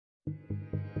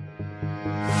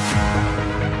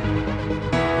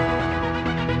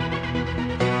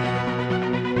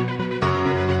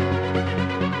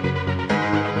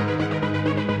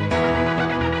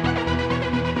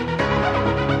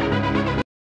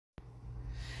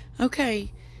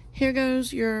Okay, here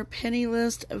goes your penny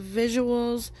list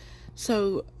visuals.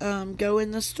 So go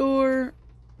in the store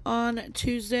on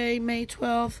Tuesday, May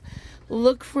 12th.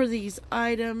 Look for these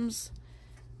items.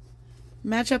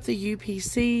 Match up the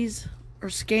UPCs or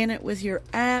scan it with your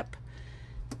app.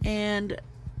 And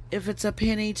if it's a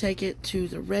penny, take it to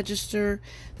the register.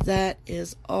 That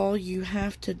is all you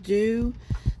have to do.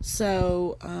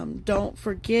 So don't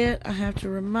forget, I have to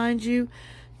remind you,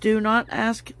 do not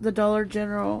ask the Dollar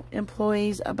General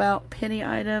employees about penny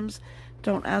items.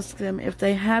 Don't ask them if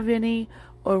they have any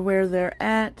or where they're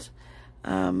at.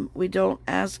 We don't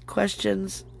ask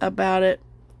questions about it.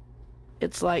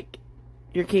 It's like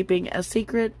you're keeping a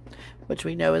secret, which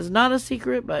we know is not a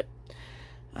secret, but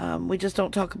we just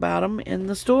don't talk about them in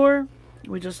the store.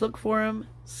 We just look for them,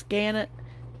 scan it,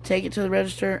 take it to the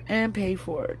register, and pay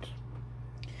for it.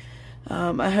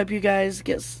 I hope you guys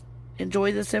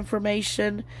enjoy this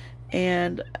information,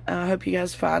 and I hope you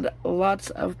guys find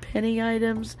lots of penny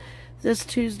items this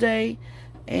Tuesday.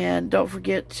 And don't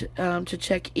forget to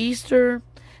check Easter,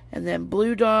 and then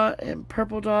Blue Dot and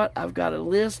Purple Dot. I've got a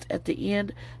list at the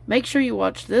end. Make sure you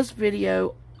watch this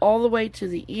video all the way to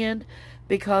the end,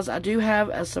 because I do have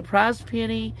a surprise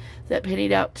penny that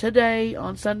pennied out today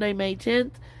on Sunday, May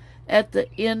 10th at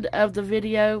the end of the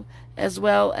video, as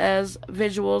well as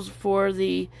visuals for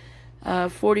the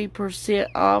 40%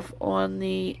 off on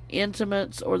the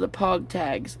intimates or the pog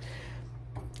tags.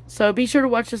 So be sure to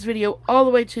watch this video all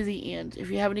the way to the end. If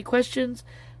you have any questions,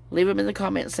 leave them in the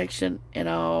comment section, and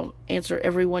I'll answer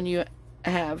every one you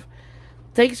have.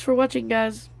 Thanks for watching,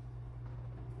 guys.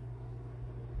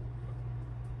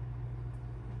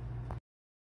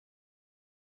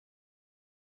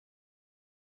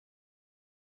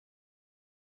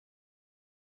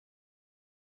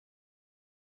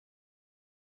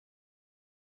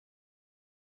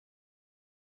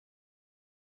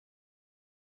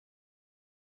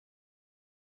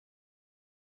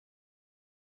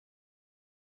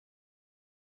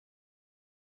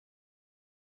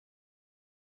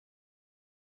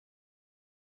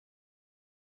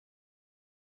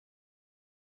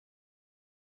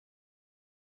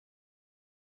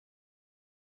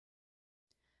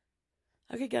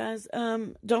 Okay, guys,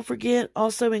 don't forget,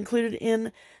 also included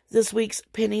in this week's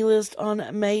penny list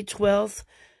on May 12th,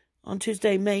 on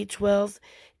Tuesday, May 12th,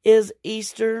 is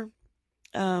Easter.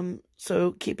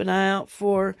 So keep an eye out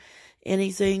for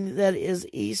anything that is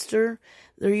Easter.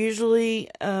 They're usually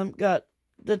got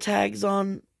the tags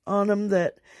on them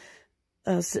that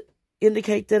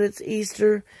indicate that it's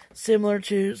Easter, so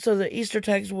the Easter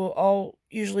tags will all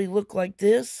usually look like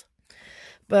this.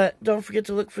 But don't forget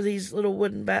to look for these little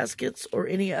wooden baskets or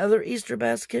any other Easter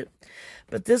basket.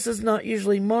 But this is not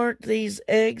usually marked. These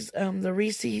eggs, the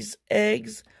Reese's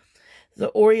eggs, the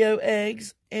Oreo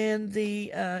eggs, and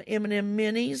the M&M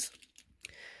minis.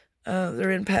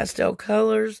 They're in pastel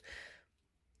colors.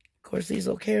 Of course, these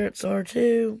little carrots are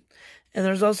too. And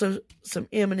there's also some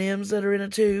M&Ms that are in a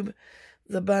tube.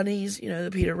 The bunnies, the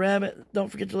Peter Rabbit. Don't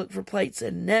forget to look for plates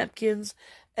and napkins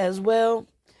as well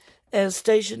as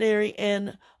stationery,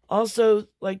 and also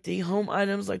like the home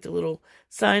items, like the little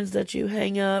signs that you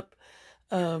hang up,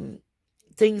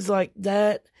 things like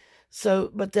that.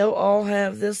 But they'll all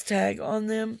have this tag on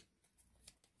them,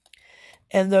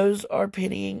 and those are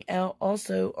pennying out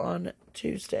also on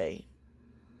Tuesday.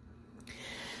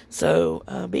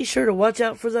 So be sure to watch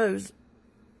out for those.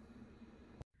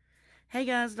 Hey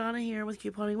guys, Donna here with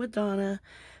Couponing with Donna.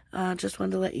 Just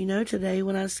wanted to let you know today,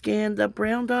 when I scanned the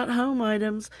brown dot home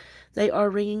items, they are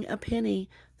ringing a penny.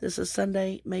 This is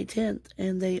Sunday, May 10th,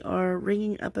 and they are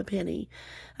ringing up a penny.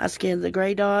 I scanned the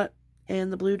gray dot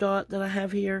and the blue dot that I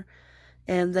have here,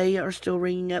 and they are still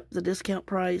ringing up the discount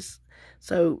price.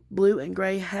 So blue and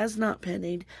gray has not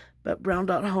pennied, but brown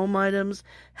dot home items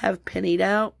have pennied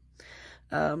out.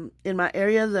 In my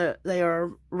area, they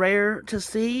are rare to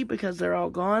see because they're all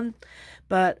gone,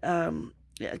 but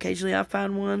occasionally I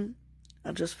find one.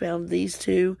 I just found these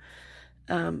two.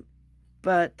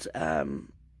 But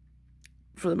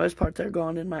for the most part, they're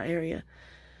gone in my area.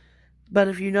 But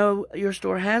if you know your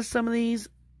store has some of these,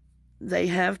 they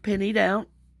have pennied out.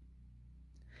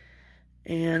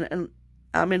 And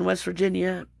I'm in West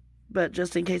Virginia, but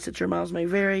just in case that your miles may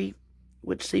vary,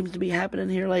 which seems to be happening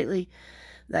here lately,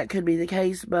 that could be the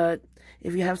case. But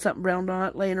if you have something brown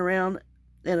dot laying around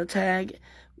and a tag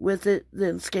with it,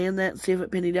 then scan that and see if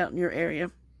it pennied out in your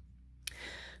area.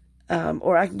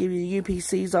 Or I can give you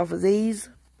UPCs off of these.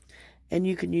 And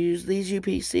you can use these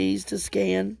UPCs to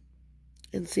scan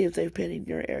and see if they've pennied in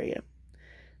your area.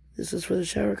 This is for the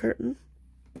shower curtain.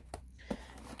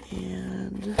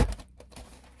 And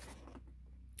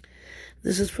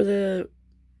this is for the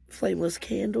flameless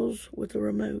candles with the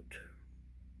remote.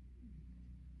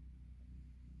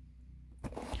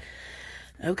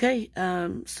 Okay,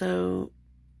 so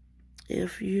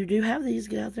if you do have these,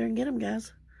 get out there and get them,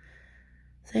 guys.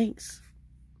 Thanks.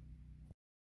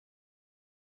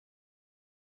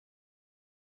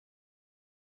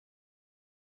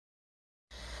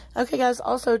 Okay, guys,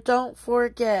 also don't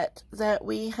forget that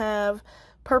we have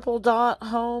Purple Dot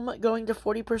Home going to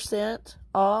 40%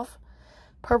 off.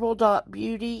 Purple Dot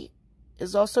Beauty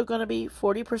is also going to be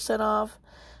 40% off.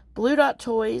 Blue Dot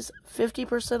Toys,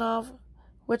 50% off,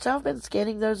 which I've been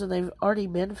scanning those and they've already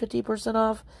been 50%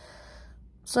 off.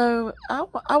 So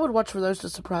I would watch for those to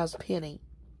surprise Penny.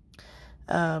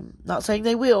 Not saying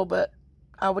they will, but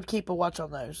I would keep a watch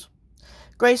on those.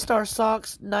 Gray Star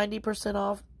Socks, 90%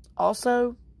 off.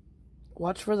 Also,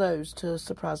 watch for those to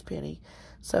surprise Penny.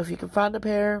 So if you can find a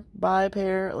pair, buy a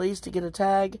pair at least to get a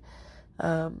tag,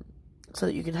 so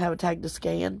that you can have a tag to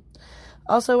scan.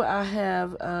 Also, I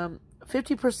have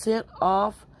 50%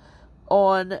 off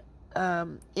on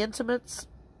intimates.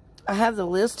 I have the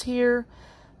list here.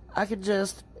 I can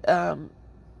just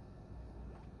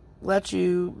let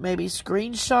you maybe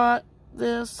screenshot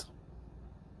this.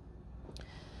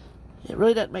 It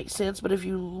really doesn't make sense, but if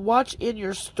you watch in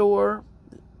your store,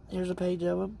 here's a page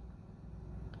of them.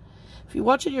 If you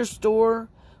watch in your store,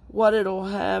 what it'll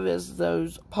have is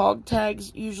those POG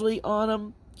tags usually on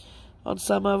them, on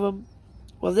some of them.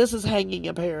 Well, this is hanging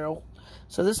apparel,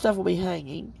 so this stuff will be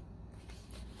hanging.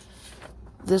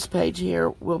 This page here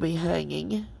will be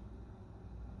hanging.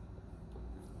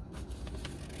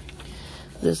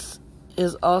 This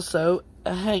is also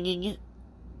a hanging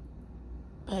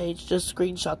page. Just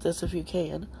screenshot this if you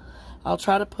can. I'll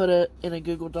try to put it in a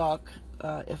Google Doc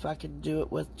if I can do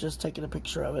it with just taking a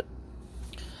picture of it.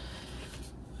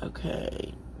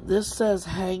 Okay, this says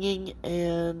hanging,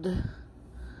 and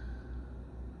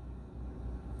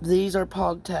these are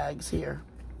POG tags here.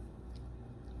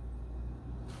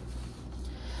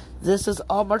 This is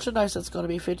all merchandise that's going to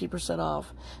be 50%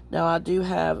 off. Now, I do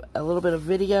have a little bit of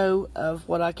video of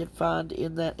what I can find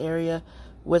in that area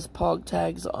with POG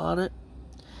tags on it.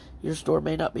 Your store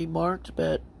may not be marked,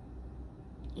 but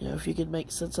you know, if you can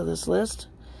make sense of this list,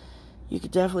 you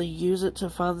could definitely use it to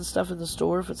find the stuff in the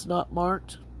store if it's not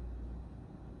marked.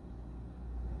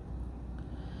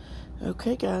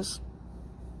 Okay, guys.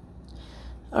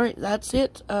 Alright, that's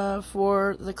it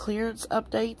for the clearance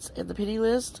updates and the penny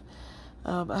list.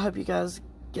 I hope you guys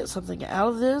get something out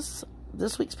of this.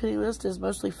 This week's penny list is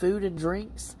mostly food and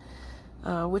drinks,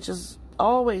 which is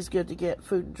always good to get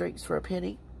food and drinks for a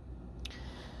penny.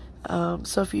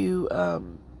 So if you have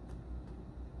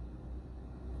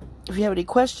any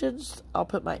questions, I'll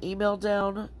put my email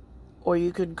down, or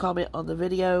you can comment on the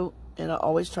video, and I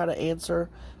always try to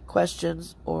answer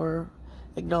questions or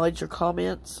acknowledge your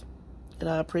comments, and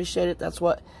I appreciate it. That's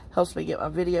what helps me get my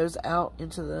videos out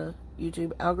into the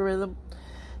YouTube algorithm.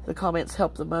 The comments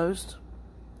help the most.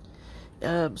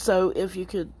 So if you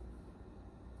could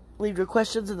leave your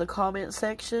questions in the comment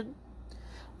section.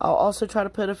 I'll also try to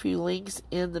put a few links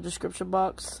in the description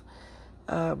box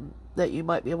that you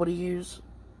might be able to use.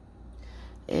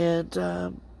 And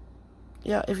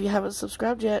yeah, if you haven't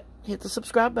subscribed yet, hit the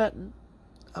subscribe button.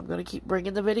 I'm going to keep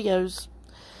bringing the videos.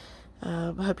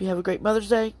 I hope you have a great Mother's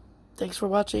Day. Thanks for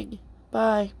watching.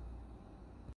 Bye.